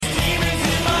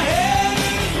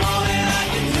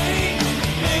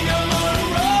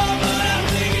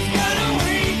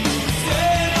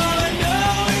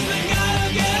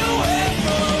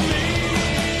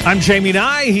I'm Jamie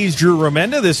Nye. He's Drew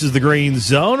Remenda. This is the Green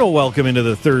Zone. Welcome into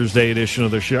the Thursday edition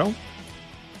of the show.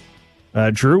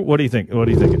 Drew, what do you think? What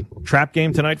are you thinking? Trap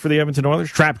game tonight for the Edmonton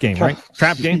Oilers? Trap game, right?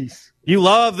 Trap game. You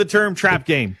love the term trap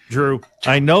game, Drew.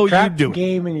 I know trap you do.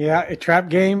 Game and a trap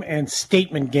game and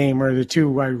statement game are the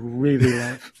two I really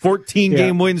love.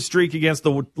 14-game win streak against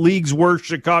the league's worst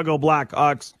Chicago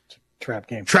Blackhawks. Trap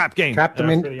game. Trap game. Trapped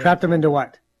them into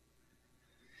what?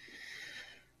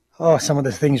 Oh, some of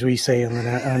the things we say on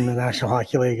the National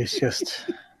Hockey League is just,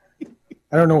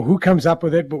 I don't know who comes up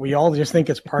with it, but we all just think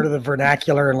it's part of the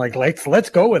vernacular and let's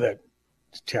go with it.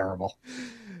 It's terrible.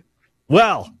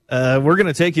 Well, we're going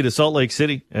to take you to Salt Lake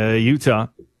City, Utah,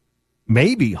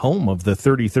 maybe home of the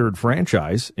 33rd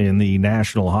franchise in the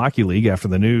National Hockey League after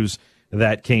the news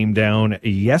that came down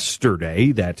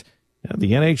yesterday that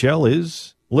the NHL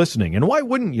is listening. And why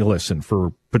wouldn't you listen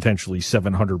for potentially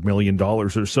 $700 million or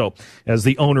so, as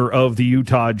the owner of the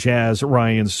Utah Jazz,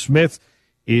 Ryan Smith,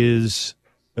 is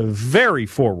very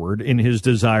forward in his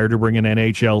desire to bring an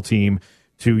NHL team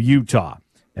to Utah.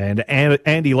 And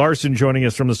Andy Larsen joining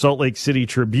us from the Salt Lake City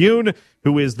Tribune,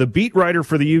 who is the beat writer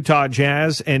for the Utah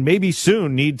Jazz and maybe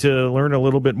soon need to learn a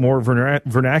little bit more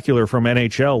vernacular from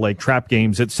NHL, like trap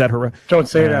games, etc. Don't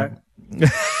say that.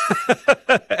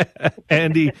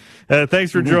 Andy,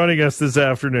 thanks for joining us this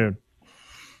afternoon.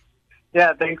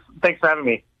 Yeah, thanks for having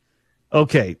me.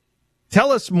 Okay,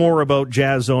 tell us more about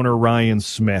Jazz owner Ryan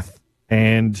Smith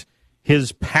and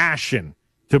his passion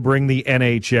to bring the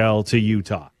NHL to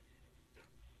Utah.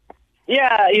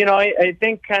 Yeah, I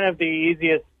think kind of the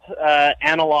easiest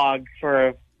analog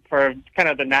for kind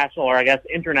of the national, or I guess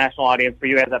international audience for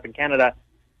you guys up in Canada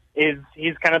is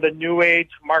he's kind of the new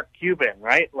age Mark Cuban,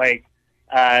 right? Like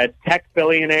tech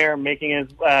billionaire making his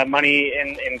money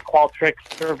in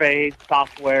Qualtrics survey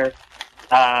software,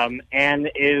 and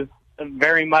is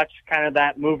very much kind of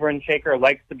that mover and shaker,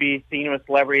 likes to be seen with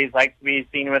celebrities, likes to be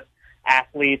seen with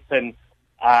athletes, and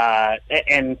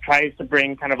tries to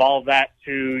bring kind of all of that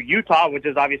to Utah, which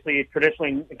is obviously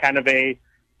traditionally kind of a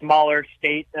smaller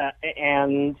state,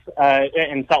 and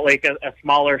Salt Lake a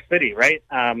smaller city, right?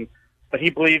 But he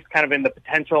believes kind of in the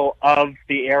potential of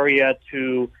the area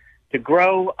to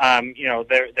grow.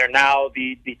 They're now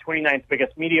the 29th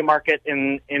biggest media market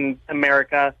in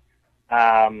America,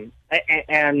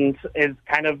 and is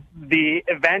kind of the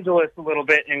evangelist a little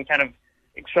bit in kind of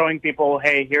showing people,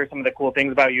 hey, here's some of the cool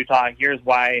things about Utah. Here's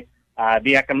why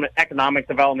the economic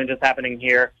development is happening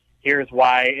here. Here's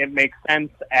why it makes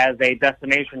sense as a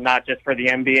destination, not just for the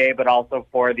NBA, but also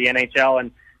for the NHL,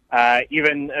 and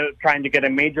even trying to get a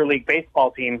Major League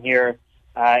Baseball team here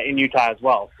in Utah as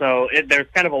well. So there's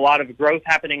kind of a lot of growth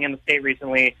happening in the state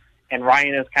recently, and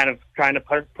Ryan is kind of trying to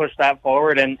push that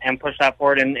forward and push that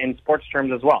forward in sports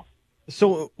terms as well.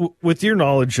 So with your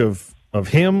knowledge of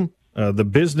him, the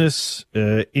business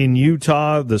in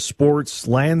Utah, the sports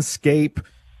landscape,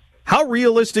 how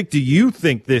realistic do you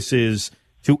think this is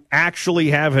to actually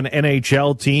have an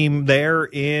NHL team there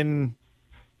in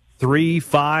 3,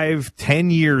 5,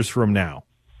 10 years from now?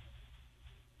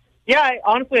 Yeah,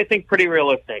 I think pretty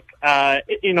realistic.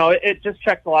 It just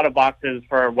checks a lot of boxes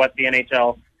for what the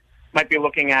NHL might be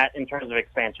looking at in terms of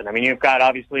expansion. I mean, you've got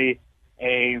obviously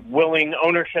a willing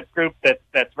ownership group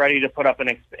that's ready to put up an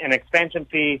expansion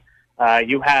fee.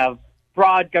 You have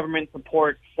broad government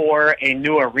support for a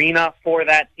new arena for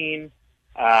that team.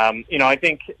 I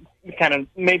think kind of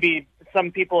maybe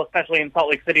some people, especially in Salt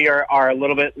Lake City, are a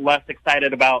little bit less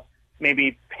excited about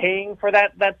maybe paying for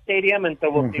that stadium. And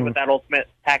so we'll see what that ultimate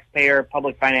taxpayer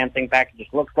public financing package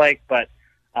looks like. But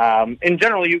in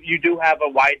general, you do have a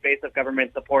wide base of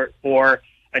government support for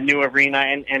a new arena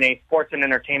and a sports and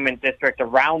entertainment district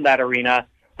around that arena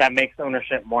that makes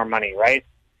ownership more money, right?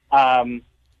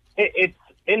 It's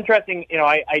interesting.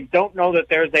 I don't know that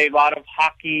there's a lot of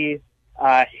hockey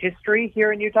history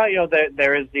here in Utah.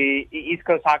 There is the East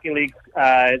Coast Hockey League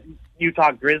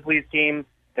Utah Grizzlies team.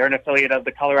 They're an affiliate of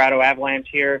the Colorado Avalanche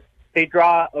here. They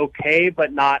draw okay,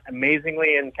 but not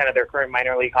amazingly in kind of their current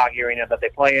minor league hockey arena that they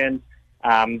play in.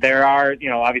 There are,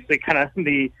 obviously kind of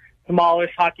the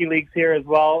smallish hockey leagues here as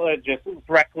well, just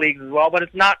rec leagues as well, but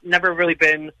it's never really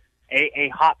been a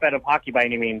hotbed of hockey by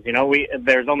any means.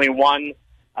 There's only one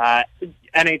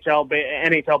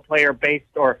NHL player based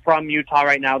or from Utah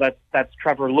right now. That's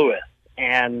Trevor Lewis,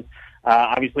 and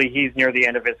obviously he's near the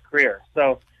end of his career.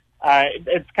 So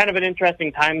it's kind of an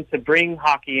interesting time to bring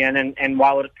hockey in, and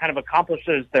while it kind of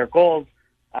accomplishes their goals,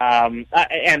 and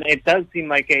it does seem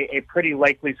like a pretty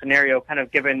likely scenario, kind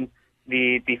of given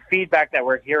the feedback that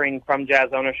we're hearing from Jazz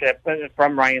ownership,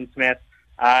 from Ryan Smith,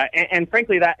 and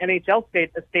frankly, that NHL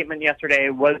statement yesterday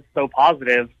was so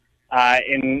positive.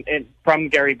 from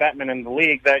Gary Bettman in the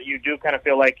league that you do kind of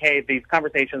feel like, hey, these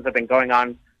conversations have been going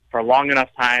on for a long enough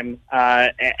time,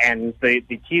 and the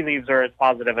tea leaves are as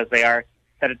positive as they are,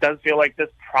 that it does feel like this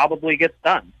probably gets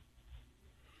done.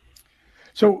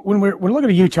 So when we're looking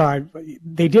at Utah,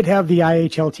 they did have the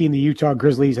IHL team, the Utah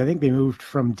Grizzlies. I think they moved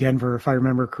from Denver, if I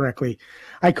remember correctly.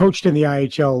 I coached in the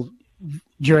IHL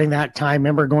during that time.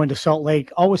 Remember going to Salt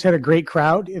Lake, always had a great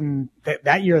crowd. And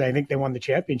that year, I think they won the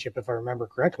championship, if I remember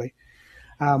correctly.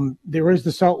 There was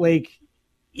the Salt Lake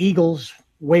Eagles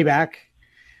way back.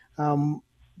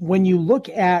 When you look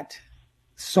at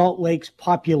Salt Lake's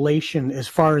population as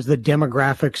far as the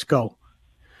demographics go,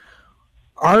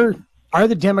 are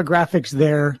the demographics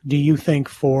there, do you think,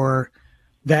 for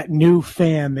that new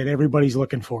fan that everybody's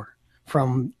looking for?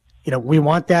 From, we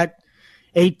want that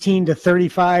 18 to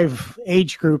 35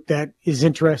 age group that is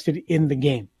interested in the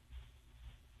game.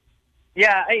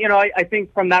 Yeah, I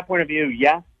think from that point of view,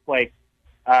 yes.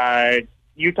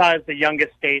 Utah is the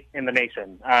youngest state in the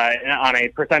nation. On a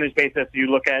percentage basis, you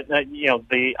look at,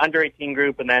 the under 18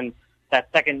 group and then that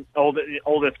second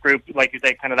oldest group, like you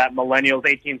say, kind of that millennials,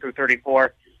 18 through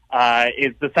 34,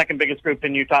 is the second biggest group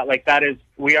in Utah.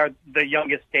 We are the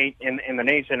youngest state in the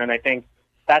nation. And I think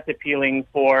that's appealing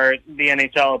for the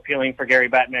NHL, appealing for Gary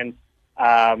Bettman,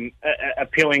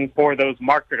 appealing for those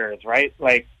marketers, right?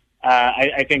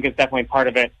 I think it's definitely part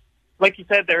of it. Like you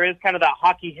said, there is kind of that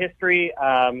hockey history.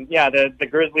 The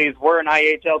Grizzlies were an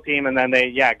IHL team, and then they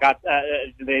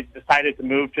decided to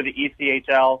move to the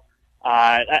ECHL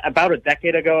about a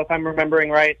decade ago, if I'm remembering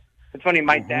right. It's funny,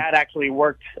 my dad actually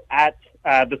worked at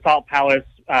the Salt Palace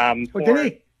for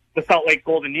the Salt Lake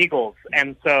Golden Eagles,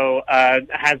 and so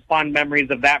has fond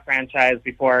memories of that franchise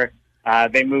before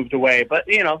they moved away. But,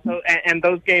 and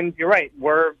those games, you're right,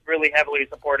 were really heavily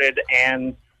supported,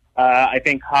 and I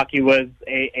think hockey was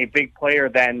a big player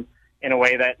then in a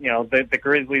way that, the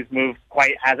Grizzlies move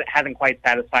hasn't quite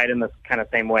satisfied in this kind of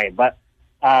same way. But,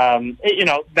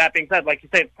 that being said, like you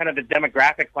say, it's kind of the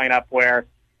demographics line up where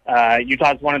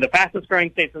Utah's one of the fastest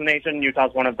growing states in the nation.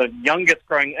 Utah's one of the youngest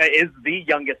growing, is the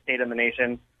youngest state in the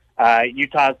nation.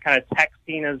 Utah's kind of tech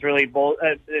scene is really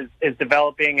is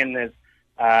developing and is,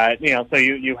 so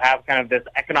you have kind of this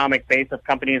economic base of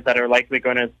companies that are likely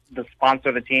going to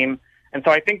sponsor the team. And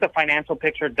so I think the financial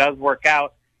picture does work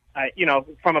out.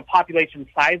 From a population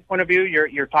size point of view,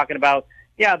 you're talking about,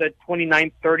 the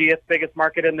 29th, 30th biggest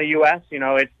market in the U.S.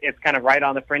 It's kind of right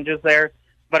on the fringes there,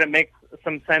 but it makes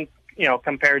some sense,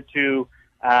 compared to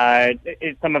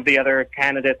some of the other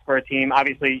candidates for a team.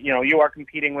 Obviously, you are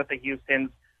competing with the Houstons,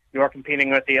 you are competing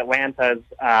with the Atlantas,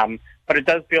 but it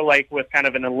does feel like with kind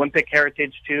of an Olympic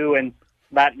heritage too, and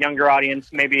that younger audience,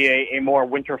 maybe a more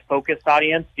winter-focused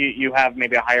audience, you have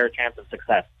maybe a higher chance of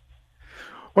success.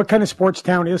 What kind of sports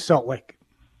town is Salt Lake?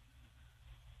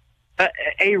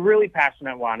 A really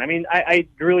passionate one. I mean, I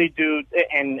really do,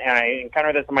 and I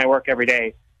encounter this in my work every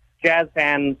day. Jazz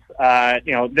fans,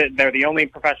 they're the only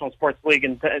professional sports league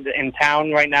in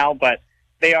town right now, but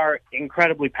they are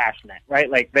incredibly passionate, right?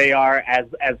 They are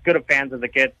as good of fans as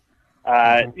it gets.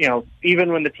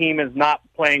 Even when the team is not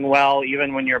playing well,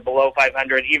 even when you're below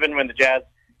 500, even when the Jazz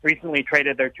recently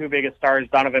traded their two biggest stars,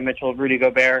 Donovan Mitchell, Rudy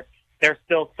Gobert, they're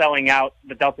still selling out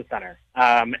the Delta Center.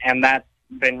 And that's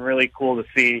been really cool to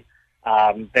see.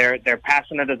 They're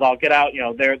passionate as all get out.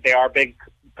 They are big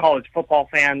college football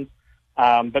fans.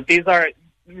 But these are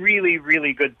really,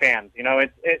 really good fans.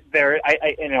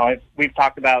 We've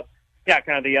talked about,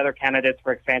 kind of the other candidates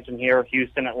for expansion here,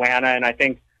 Houston, Atlanta, and I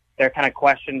think there are kind of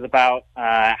questions about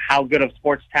how good of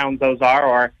sports towns those are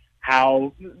or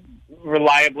how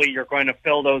reliably you're going to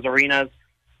fill those arenas.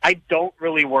 I don't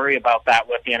really worry about that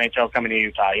with the NHL coming to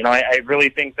Utah. I really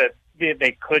think that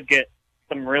they could get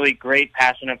some really great,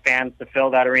 passionate fans to fill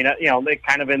that arena. They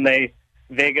kind of in the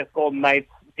Vegas Golden Knights,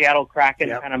 Seattle Kraken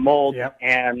kind of mold. Yep.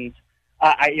 And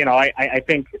I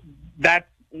think that's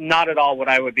not at all what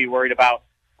I would be worried about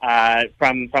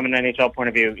from an NHL point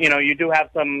of view. You do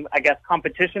have some, I guess,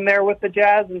 competition there with the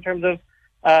Jazz in terms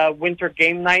of winter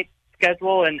game night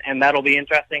schedule, and that'll be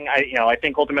interesting. I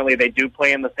think ultimately they do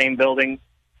play in the same building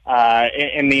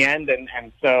in the end,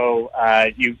 and so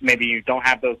you don't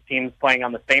have those teams playing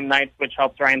on the same night, which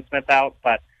helps Ryan Smith out.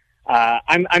 But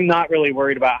I'm not really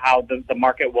worried about how the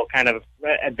market will kind of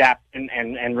adapt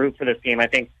and root for this team. I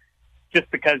think just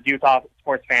because Utah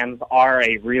sports fans are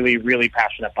a really, really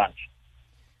passionate bunch.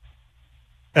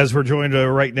 As we're joined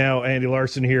right now, Andy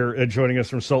Larsen here joining us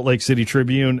from Salt Lake City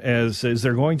Tribune. Is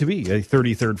there going to be a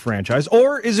 33rd franchise,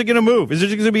 or is it going to move? Is it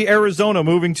going to be Arizona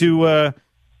moving to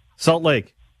Salt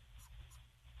Lake?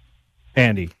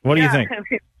 Andy, what do you think?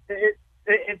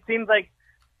 It seems like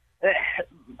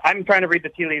I'm trying to read the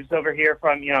tea leaves over here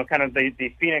from, kind of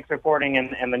the Phoenix reporting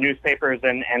and the newspapers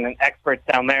and experts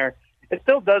down there. It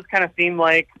still does kind of seem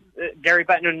like Gary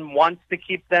Bettman wants to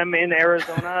keep them in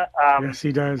Arizona. Yes,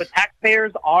 he does. The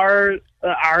taxpayers are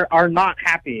not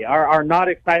happy, are not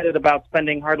excited about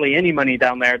spending hardly any money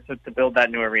down there to build that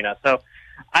new arena. So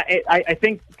I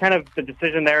think kind of the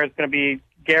decision there is going to be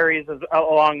Gary's,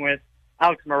 along with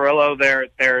Alex Murillo,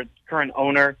 their current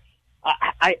owner.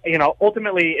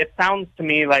 Ultimately, it sounds to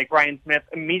me like Ryan Smith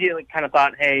immediately kind of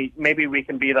thought, hey, maybe we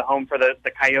can be the home for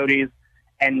the Coyotes,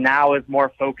 and now is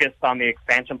more focused on the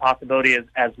expansion possibility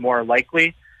as more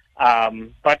likely.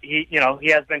 But he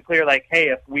has been clear, like, hey,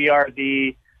 if we are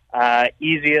the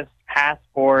easiest path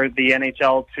for the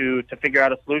NHL to figure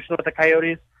out a solution with the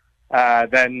Coyotes,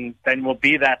 then we'll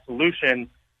be that solution.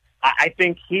 I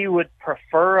think he would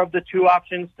prefer of the two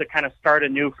options to kind of start a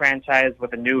new franchise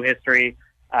with a new history,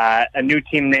 a new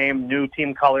team name, new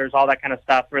team colors, all that kind of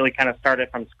stuff, really kind of start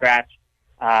it from scratch.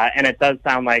 And it does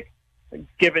sound like,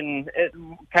 given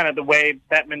kind of the way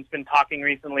Bettman's been talking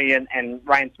recently and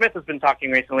Ryan Smith has been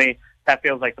talking recently, that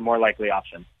feels like the more likely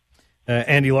option.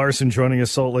 Andy Larsen joining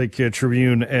us, Salt Lake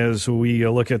Tribune, as we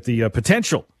look at the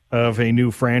potential of a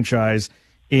new franchise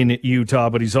in Utah,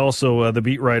 but he's also the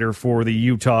beat writer for the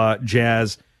Utah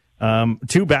Jazz.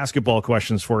 Two basketball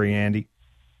questions for you, Andy.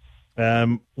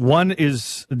 One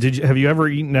is, have you ever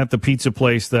eaten at the pizza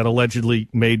place that allegedly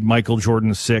made Michael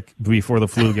Jordan sick before the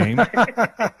flu game?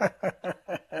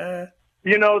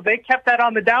 They kept that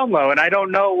on the down low, and I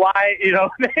don't know why,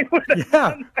 they would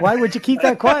have why would you keep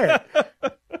that quiet?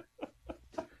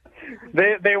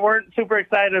 They weren't super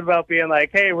excited about being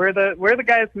like, hey, we're the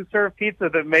guys who serve pizza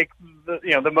that make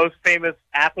the most famous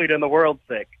athlete in the world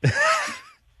sick.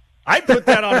 I'd put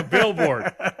that on a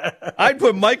billboard. I'd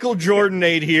put Michael Jordan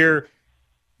ate here,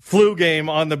 flu game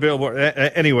on the billboard.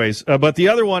 Anyways, but the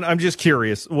other one, I'm just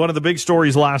curious. One of the big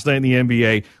stories last night in the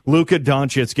NBA, Luka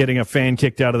Doncic getting a fan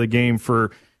kicked out of the game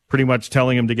for pretty much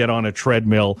telling him to get on a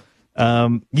treadmill.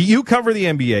 You cover the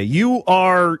NBA. You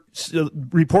are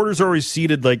reporters are always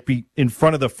seated in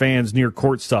front of the fans near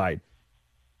courtside.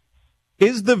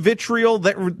 Is the vitriol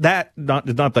that not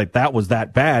that was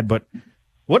that bad, but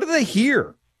what do they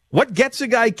hear? What gets a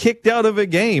guy kicked out of a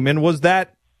game? And was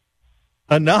that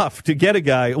enough to get a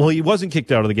guy? Well, he wasn't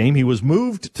kicked out of the game. He was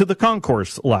moved to the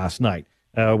concourse last night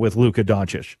with Luka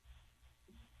Doncic.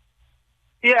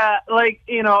 Yeah,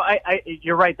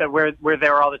 you're right that we're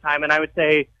there all the time. And I would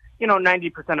say,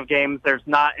 90% of games, there's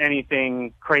not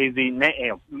anything crazy,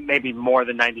 maybe more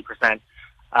than 90%.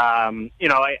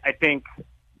 I think,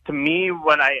 to me,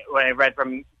 when I read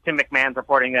from Tim McMahon's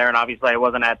reporting there, and obviously I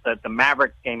wasn't at the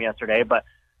Mavericks game yesterday, but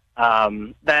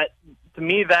that to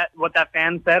me, what that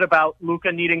fan said about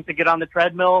Luka needing to get on the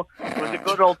treadmill was a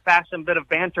good old fashioned bit of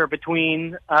banter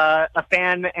between a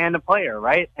fan and a player,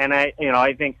 right? And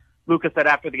I think Luka said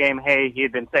after the game, hey, he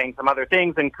had been saying some other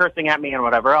things and cursing at me and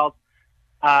whatever else.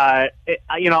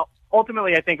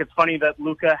 Ultimately, I think it's funny that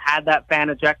Luka had that fan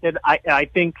ejected. I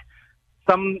think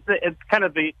it's kind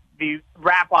of the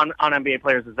rap on NBA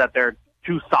players is that they're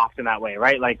too soft in that way,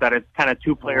 right? Like that it's kind of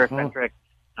too player centric,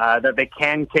 that they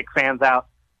can kick fans out.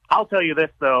 I'll tell you this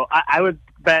though, I would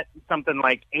bet something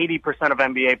like 80% of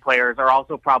NBA players are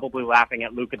also probably laughing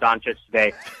at Luka Doncic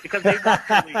today because they want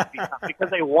to leave, because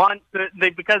they want to,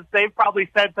 because they've probably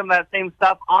said some of that same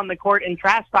stuff on the court and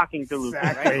trash talking to Luka,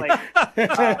 exactly.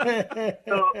 Right?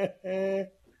 So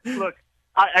look,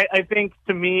 I think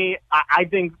to me, I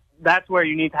think that's where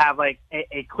you need to have like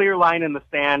a clear line in the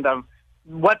sand of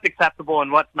what's acceptable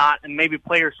and what's not, and maybe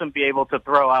players shouldn't be able to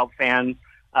throw out fans.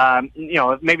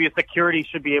 Maybe a security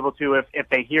should be able to if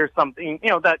they hear something,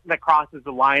 that crosses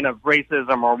the line of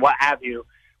racism or what have you.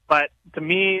 But to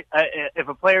me, if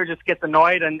a player just gets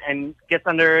annoyed and gets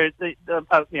under,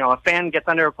 a fan gets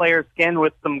under a player's skin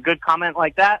with some good comment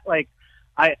like that,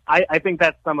 I think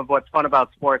that's some of what's fun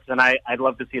about sports, and I'd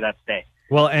love to see that stay.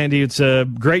 Well, Andy, it's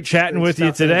great chatting with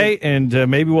you today, Andy.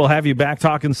 And maybe we'll have you back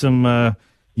talking some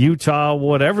Utah,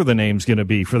 whatever the name's going to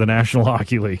be for the National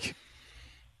Hockey League.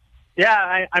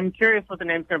 Yeah, I'm curious what the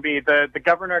name's going to be. The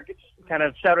governor kind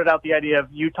of shouted out the idea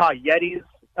of Utah Yetis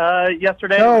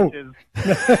yesterday. No. Which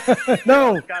is,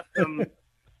 no. It's got some.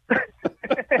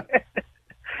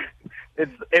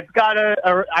 It's got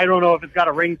I don't know if it's got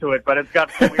a ring to it, but it's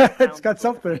got some weird it's got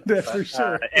something, that's for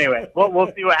sure. Anyway,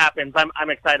 we'll see what happens. I'm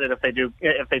excited if they do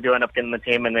end up getting the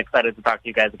team, and excited to talk to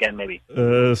you guys again, maybe.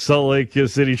 Salt Lake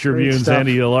City Tribune's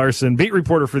Andy Larsen, beat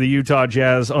reporter for the Utah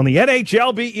Jazz, on the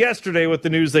NHL beat yesterday with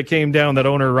the news that came down that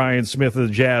owner Ryan Smith of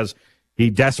the Jazz, he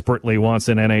desperately wants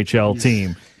an NHL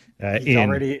team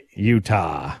in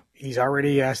Utah. He's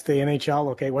already asked the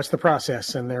NHL, okay, what's the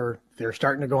process? And they're They're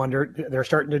starting to go under. They're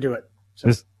starting to do it. So.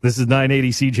 This is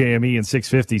 980 CJME and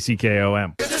 650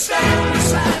 CKOM. Stand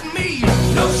beside me,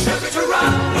 no sugar to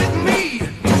run with me.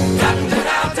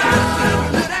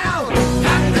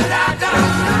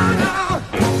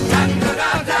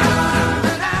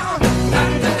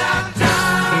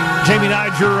 Jamie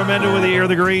Niger, Amanda with the Air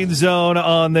the Green Zone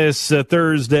on this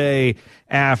Thursday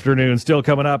afternoon. Still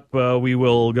coming up, we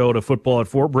will go to football at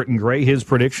 4. Britton Gray, his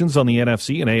predictions on the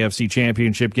NFC and AFC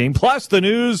championship game, plus the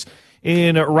news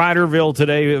in Riderville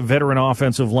today. Veteran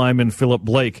offensive lineman Philip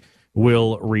Blake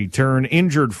will return,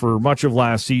 injured for much of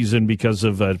last season because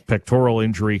of a pectoral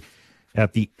injury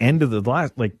at the end of the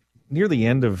last, near the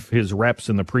end of his reps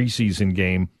in the preseason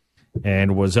game,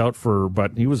 and was out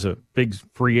but he was a big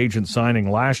free agent signing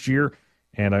last year,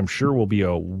 and I'm sure will be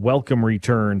a welcome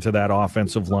return to that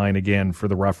offensive line again for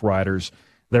the Rough Riders.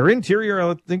 Their interior,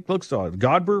 I think, looks solid.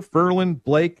 Godber, Ferland,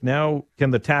 Blake. Now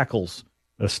can the tackles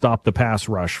stop the pass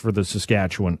rush for the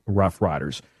Saskatchewan Rough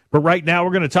Riders? But right now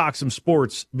we're going to talk some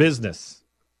sports business.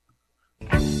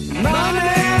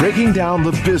 Breaking down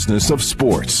the business of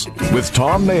sports with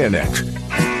Tom Mayenek.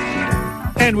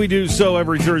 And we do so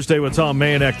every Thursday with Tom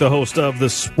Mayenek, the host of the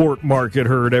Sport Market,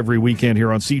 heard every weekend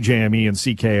here on CJME and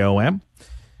CKOM.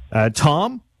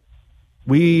 Tom,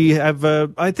 we have,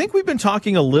 I think we've been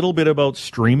talking a little bit about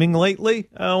streaming lately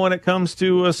when it comes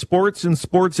to sports and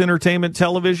sports entertainment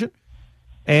television.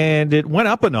 And it went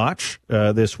up a notch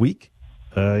this week.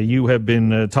 You have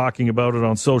been talking about it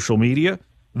on social media.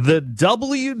 The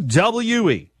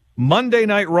WWE, Monday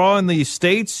Night Raw in the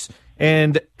States,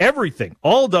 and everything,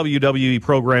 all WWE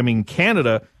programming in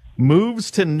Canada,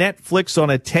 moves to Netflix on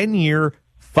a 10-year,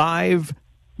 $5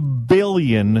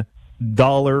 billion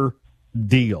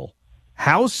deal.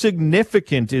 How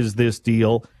significant is this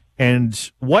deal,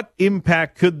 and what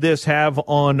impact could this have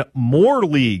on more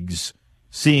leagues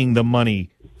seeing the money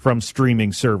from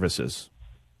streaming services?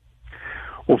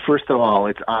 Well, first of all,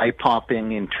 it's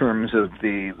eye-popping in terms of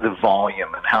the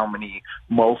volume and how many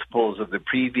multiples of the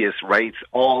previous rights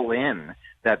all in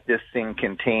that this thing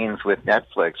contains with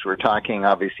Netflix. We're talking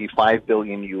obviously $5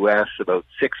 billion US, about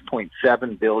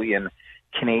 6.7 billion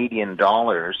Canadian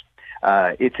dollars.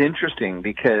 It's interesting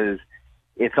because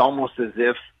it's almost as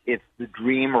if it's the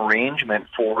dream arrangement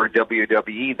for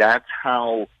WWE. That's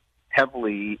how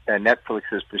heavily Netflix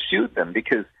has pursued them,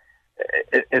 because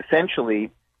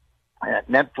essentially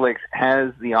Netflix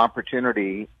has the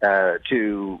opportunity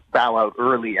to bow out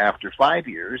early after 5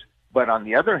 years, but on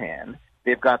the other hand,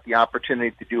 they've got the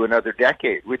opportunity to do another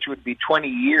decade, which would be 20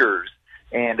 years.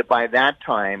 And by that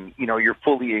time, you're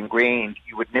fully ingrained.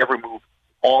 You would never move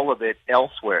all of it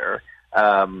elsewhere.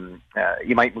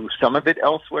 You might move some of it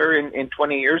elsewhere in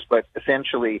 20 years, but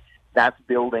essentially that's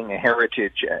building a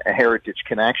heritage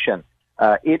connection.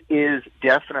 It is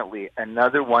definitely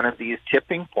another one of these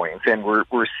tipping points, and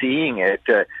we're seeing it.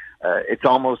 It's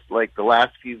almost like the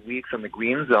last few weeks on the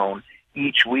Green Zone.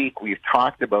 Each week we've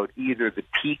talked about either the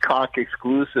Peacock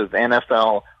exclusive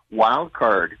NFL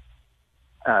wildcard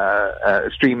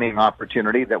streaming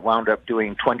opportunity that wound up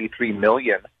doing $23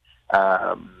 million.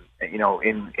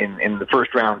 In the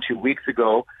first round 2 weeks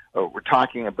ago. We're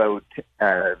talking about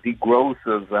the growth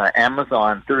of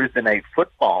Amazon Thursday Night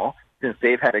Football, since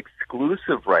they've had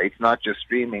exclusive rights, not just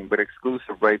streaming, but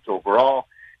exclusive rights overall.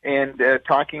 And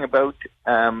talking about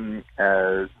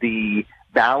the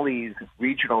Bally's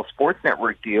regional sports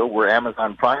network deal, where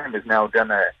Amazon Prime has now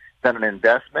done an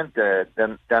investment,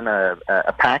 done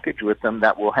a package with them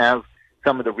that will have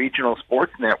some of the regional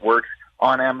sports networks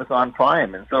on Amazon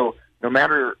Prime. And so no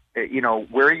matter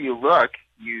where you look,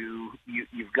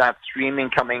 you've got streaming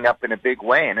coming up in a big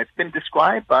way, and it's been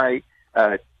described by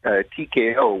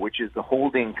TKO, which is the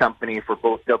holding company for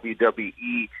both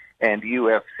WWE and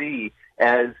UFC,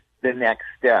 as the next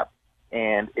step.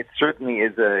 And it certainly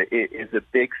is a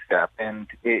big step, and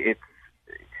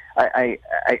I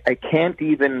can't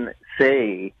even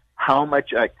say how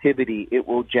much activity it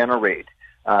will generate.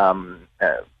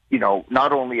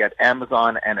 Not only at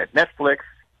Amazon and at Netflix,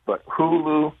 but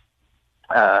Hulu,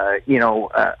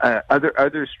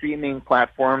 other streaming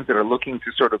platforms that are looking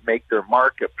to sort of make their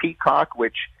mark. Peacock,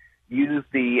 which used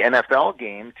the NFL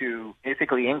game to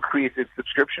basically increase its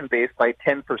subscription base by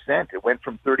 10%. It went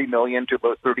from 30 million to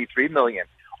about 33 million.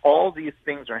 All these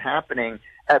things are happening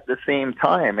at the same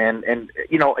time. And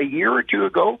a year or two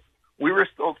ago, we were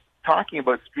still talking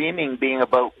about streaming being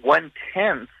about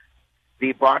 1/10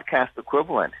 the broadcast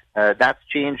equivalent. That's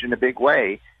changed in a big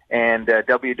way. And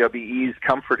WWE's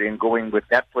comfort in going with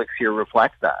Netflix here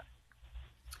reflects that.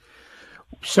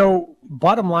 So,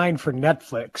 bottom line for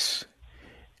Netflix,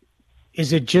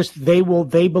 is it just they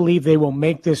believe they will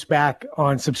make this back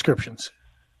on subscriptions?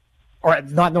 or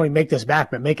not knowing make this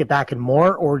back, but make it back and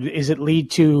more, or is it lead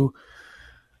to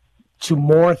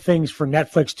more things for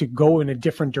Netflix to go in a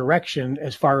different direction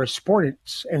as far as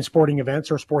sports and sporting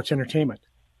events or sports entertainment?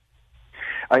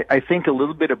 I think a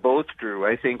little bit of both, Drew.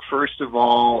 I think, first of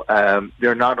all,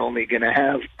 they're not only going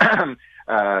to have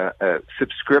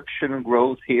subscription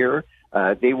growth here,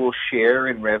 they will share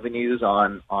in revenues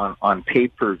on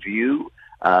pay-per-view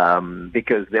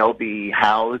because they'll be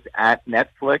housed at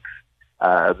Netflix.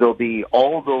 There'll be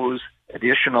all those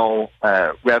additional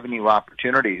revenue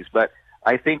opportunities, but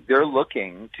I think they're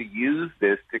looking to use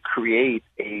this to create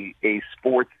a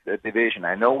sports division.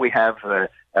 I know we have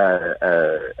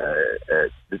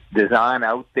design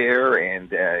out there,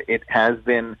 and it has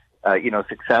been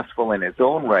successful in its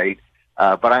own right.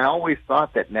 But I always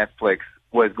thought that Netflix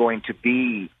was going to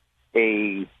be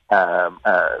it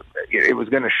was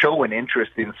going to show an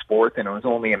interest in sports, and it was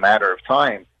only a matter of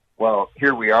time. Well,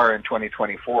 here we are in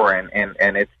 2024,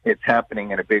 and it's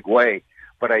happening in a big way.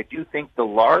 But I do think the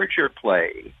larger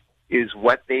play is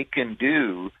what they can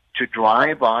do to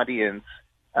drive audience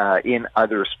in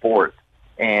other sports.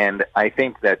 And I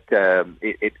think that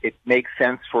it makes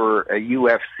sense for a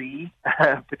UFC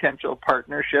potential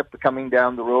partnership coming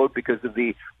down the road because of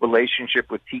the relationship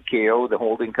with TKO, the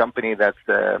holding company that's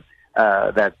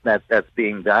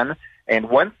being done.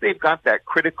 And once they've got that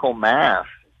critical mass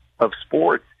of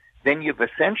sports, then you've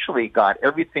essentially got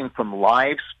everything from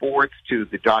live sports to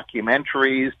the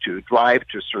documentaries to Drive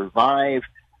to Survive,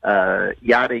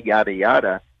 yada, yada,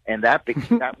 yada. And that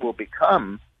will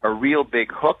become a real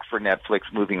big hook for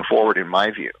Netflix moving forward, in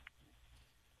my view.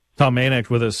 Tom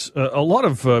Manek with us. A lot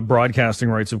of broadcasting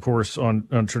rights, of course, on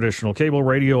traditional cable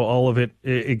radio, all of it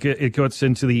gets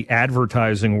into the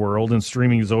advertising world, and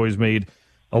streaming has always made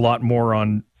a lot more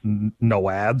on no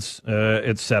ads,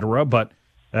 et cetera. But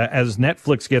as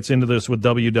Netflix gets into this with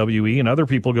WWE and other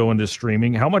people go into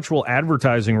streaming, how much will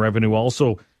advertising revenue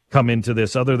also come into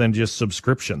this other than just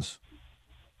subscriptions?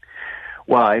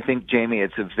 Well, I think, Jamie,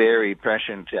 it's a very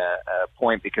prescient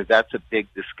point because that's a big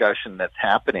discussion that's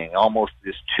happening. Almost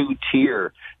this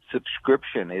two-tier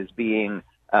subscription is being,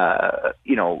 previewed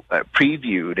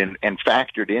and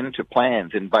factored into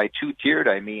plans. And by two-tiered,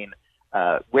 I mean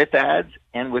with ads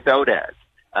and without ads.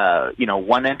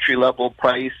 One entry-level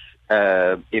price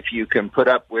if you can put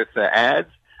up with ads,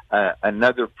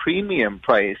 another premium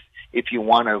price if you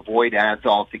want to avoid ads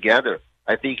altogether.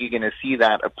 I think you're going to see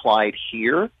that applied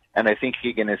here, and I think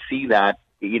you're going to see that,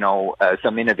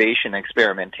 some innovation,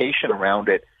 experimentation around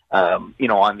it,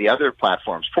 on the other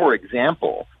platforms. For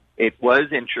example, it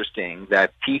was interesting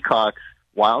that Peacock's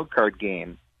wildcard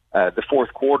game, the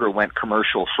fourth quarter went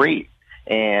commercial free,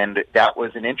 and that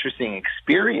was an interesting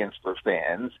experience for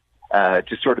fans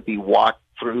to sort of be walked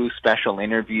through special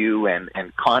interview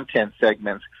and content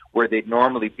segments where they'd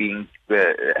normally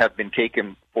have been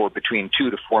taken for between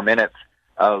 2 to 4 minutes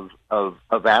of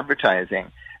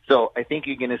advertising. So I think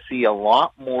you're going to see a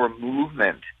lot more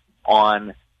movement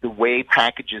on the way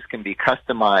packages can be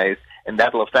customized, and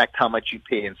that'll affect how much you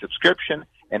pay in subscription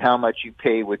and how much you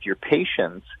pay with your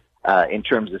patience in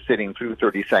terms of sitting through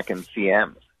 30-second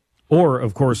CMs. Or,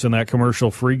 of course, in that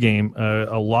commercial-free game,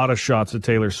 a lot of shots of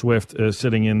Taylor Swift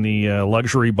sitting in the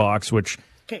luxury box, which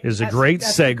is a great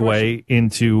segue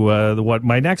into what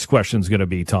my next question is going to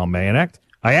be, Tom Manek.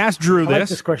 I asked Drew this. I like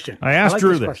this question. I asked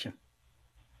Drew this. Question.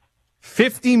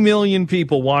 50 million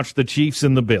people watch the Chiefs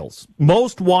and the Bills.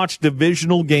 Most watched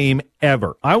divisional game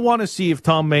ever. I want to see if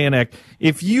Tom Manek,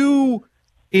 if you,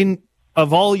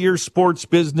 of all your sports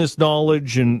business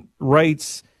knowledge and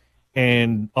rights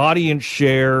and audience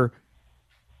share,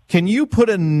 can you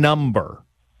put a number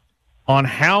on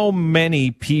how many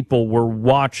people were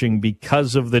watching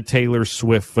because of the Taylor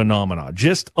Swift phenomenon?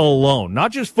 Just alone.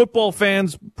 Not just football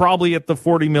fans, probably at the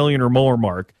 40 million or more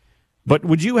mark. But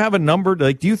would you have a number?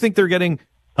 Like, do you think they're getting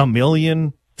 1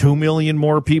 million, 2 million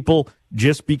more people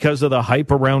just because of the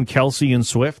hype around Kelsey and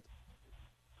Swift?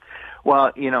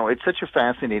 Well, it's such a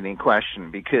fascinating question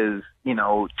because,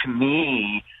 to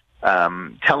me,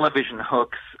 television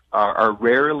hooks are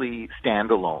rarely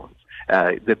standalones.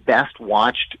 The best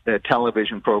watched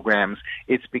television programs,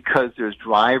 it's because there's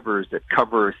drivers that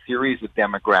cover a series of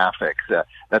demographics,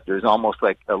 that there's almost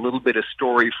like a little bit of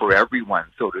story for everyone,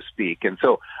 so to speak. And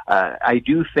so I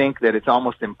do think that it's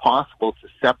almost impossible to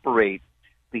separate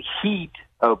the heat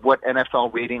of what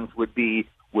NFL ratings would be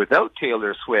without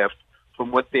Taylor Swift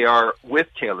from what they are with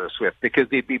Taylor Swift, because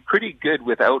they'd be pretty good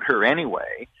without her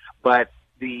anyway. But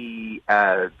the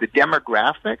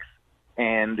demographics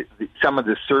and some of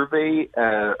the survey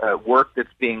work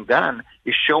that's being done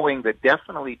is showing that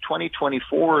definitely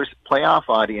 2024's playoff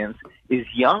audience is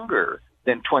younger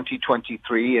than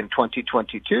 2023 and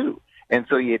 2022. And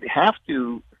so you'd have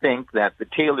to think that the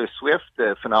Taylor Swift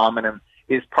phenomenon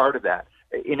is part of that.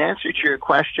 In answer to your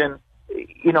question,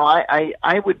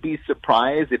 I would be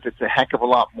surprised if it's a heck of a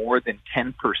lot more than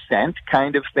 10%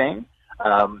 kind of thing.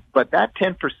 But that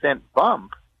 10%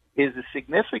 bump is a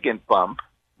significant bump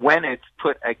when it's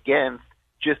put against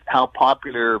just how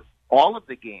popular all of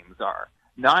the games are,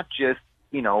 not just,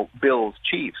 Bills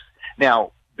Chiefs.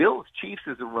 Now, Bills Chiefs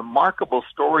is a remarkable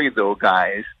story, though,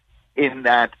 guys, in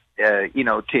that,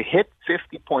 to hit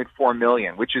 50.4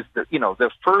 million, which is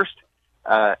the first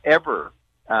ever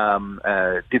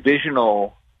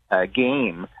divisional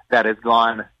game that has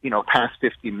gone, past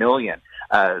 50 million.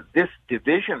 This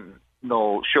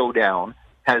divisional showdown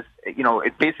has,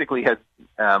 it basically has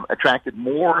attracted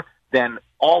more than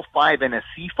all 5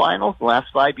 NFC finals the last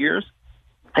 5 years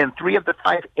and 3 of the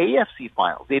 5 AFC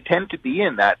finals. They tend to be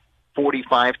in that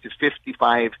 45 to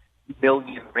 55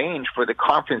 million range for the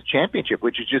conference championship,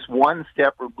 which is just one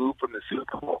step removed from the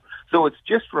Super Bowl. So it's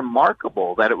just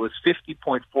remarkable that it was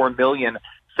 50.4 million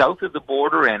south of the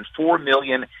border and 4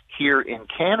 million here in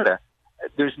Canada.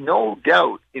 There's no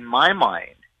doubt in my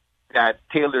mind that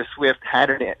Taylor Swift had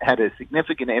a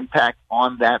significant impact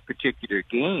on that particular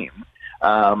game.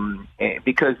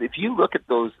 Because if you look at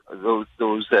those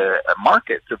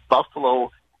markets of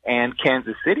Buffalo and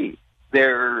Kansas City,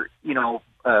 they're,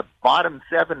 bottom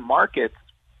 7 markets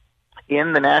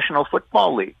in the National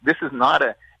Football League. This is not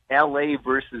a LA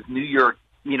versus New York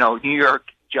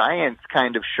Giants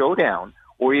kind of showdown,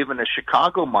 or even a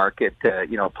Chicago market,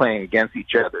 playing against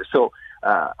each other. So,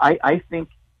 I think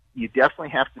you definitely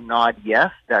have to nod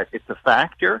yes, that it's a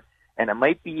factor, and it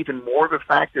might be even more of a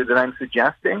factor than I'm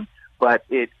suggesting, but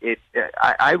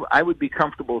I would be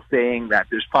comfortable saying that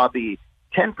there's probably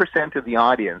 10% of the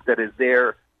audience that is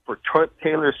there for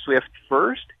Taylor Swift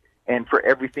first and for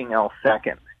everything else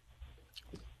second.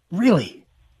 Really?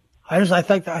 I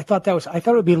thought it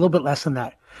would be a little bit less than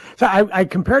that. So I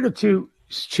compared it to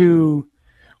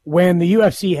when the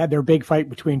UFC had their big fight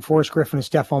between Forrest Griffin and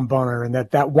Stephon Bonner, and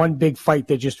that one big fight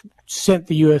that just sent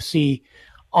the UFC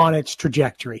on its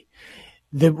trajectory.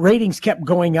 The ratings kept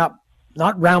going up,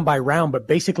 not round by round, but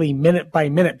basically minute by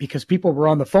minute, because people were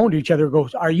on the phone to each other,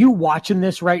 goes, "Are you watching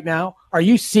this right now? Are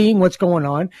you seeing what's going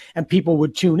on?" And people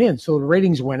would tune in. So the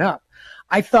ratings went up.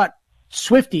 I thought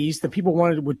Swifties, the people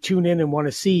would tune in and want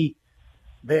to see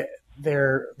their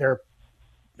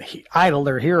idol,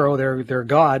 their hero, their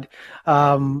god,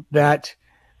 that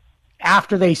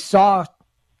after they saw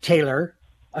Taylor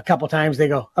a couple times, they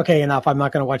go, "Okay, enough. I'm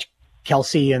not going to watch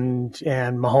Kelsey and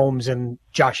Mahomes and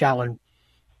Josh Allen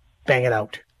bang it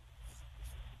out."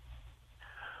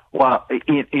 Well,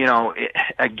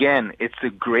 again, it's a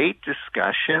great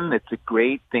discussion. It's a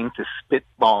great thing to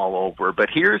spitball over. But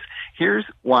here's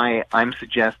why I'm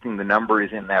suggesting the number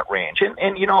is in that range. And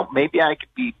maybe I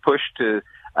could be pushed to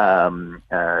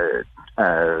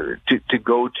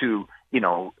go to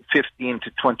 15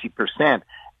 to 20%.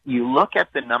 You look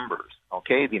at the numbers,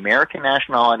 okay? The American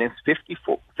national audience,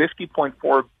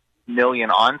 50.4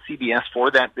 million on CBS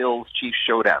for that Bills Chiefs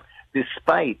showdown,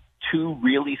 despite 2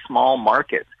 really small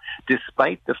markets,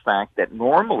 despite the fact that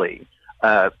normally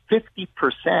 50%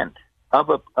 of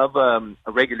a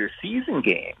regular season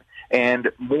game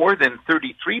and more than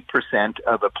 33%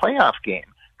 of a playoff game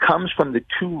comes from the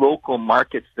 2 local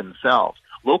markets themselves.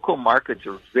 Local markets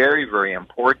are very, very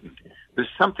important. There's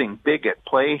something big at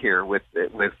play here with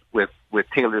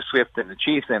Taylor Swift and the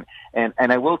Chiefs, and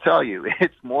I will tell you,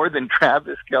 it's more than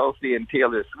Travis Kelce and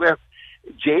Taylor Swift.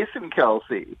 Jason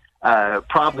Kelce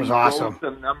probably awesome.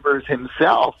 Some numbers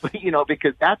himself,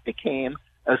 because that became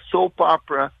a soap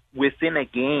opera within a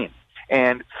game,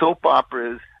 and soap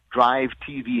operas drive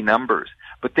TV numbers.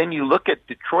 But then you look at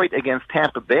Detroit against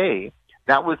Tampa Bay.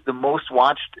 That was the most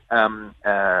watched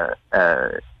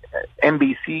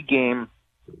NBC game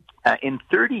in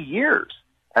 30 years,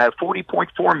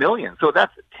 40.4 million. So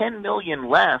that's 10 million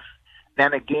less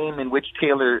than a game in which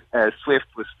Taylor Swift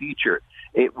was featured.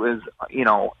 It was,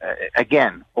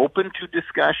 again, open to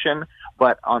discussion,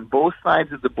 but on both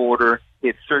sides of the border,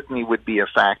 it certainly would be a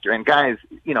factor. And guys,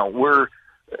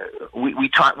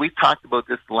 we've talked about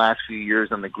this the last few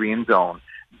years on the Green Zone.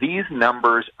 These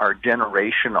numbers are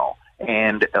generational.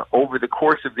 And over the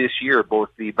course of this year, both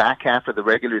the back half of the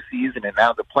regular season and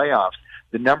now the playoffs,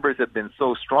 the numbers have been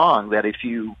so strong that if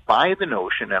you buy the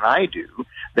notion, and I do,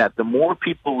 that the more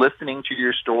people listening to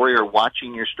your story or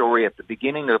watching your story at the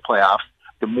beginning of the playoffs,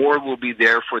 the more will be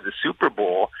there for the Super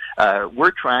Bowl. We're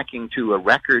tracking to a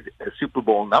record Super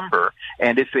Bowl number.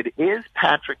 And if it is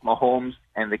Patrick Mahomes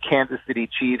and the Kansas City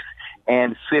Chiefs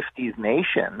and Swifties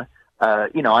Nation,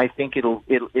 I think it'll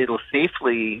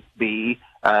safely be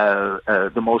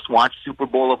the most watched Super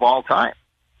Bowl of all time.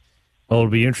 Well,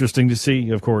 it'll be interesting to see.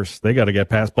 Of course, they got to get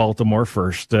past Baltimore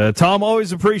first. Tom,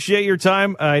 always appreciate your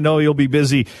time. I know you'll be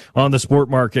busy on the sport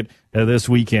market this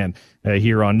weekend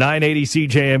here on 980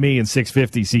 CJME and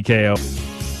 650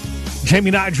 CKO.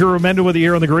 Jamie Niger Remenda with you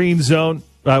here on the Green Zone.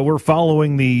 We're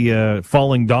following the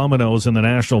falling dominoes in the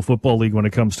National Football League when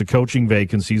it comes to coaching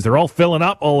vacancies. They're all filling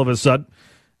up all of a sudden.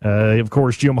 Of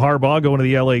course, Jim Harbaugh going to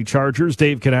the L.A. Chargers.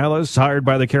 Dave Canales hired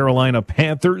by the Carolina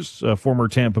Panthers, former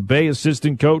Tampa Bay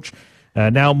assistant coach.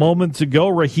 Now, moments ago,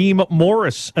 Raheem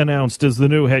Morris announced as the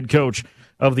new head coach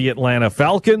of the Atlanta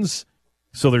Falcons.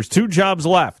 So there's 2 jobs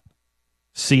left,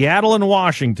 Seattle and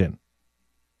Washington.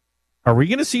 Are we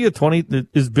going to see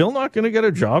is Bill not going to get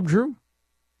a job, Drew?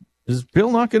 Is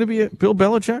Bill not going to be Bill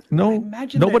Belichick? No,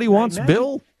 nobody wants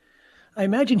Bill. I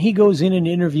imagine he goes in and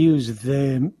interviews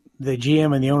the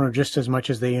GM and the owner just as much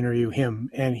as they interview him,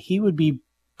 and he would be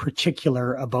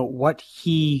particular about what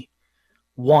he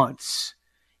wants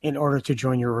in order to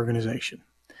join your organization.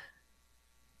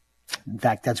 In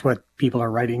fact, that's what people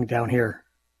are writing down here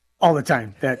all the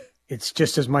time, that it's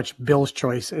just as much Bill's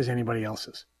choice as anybody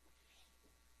else's.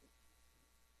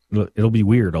 It'll be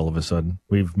weird all of a sudden.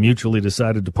 We've mutually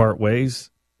decided to part ways.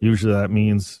 Usually that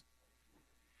means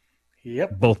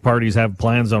both parties have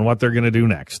plans on what they're going to do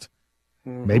next.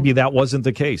 Mm-hmm. Maybe that wasn't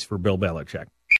the case for Bill Belichick.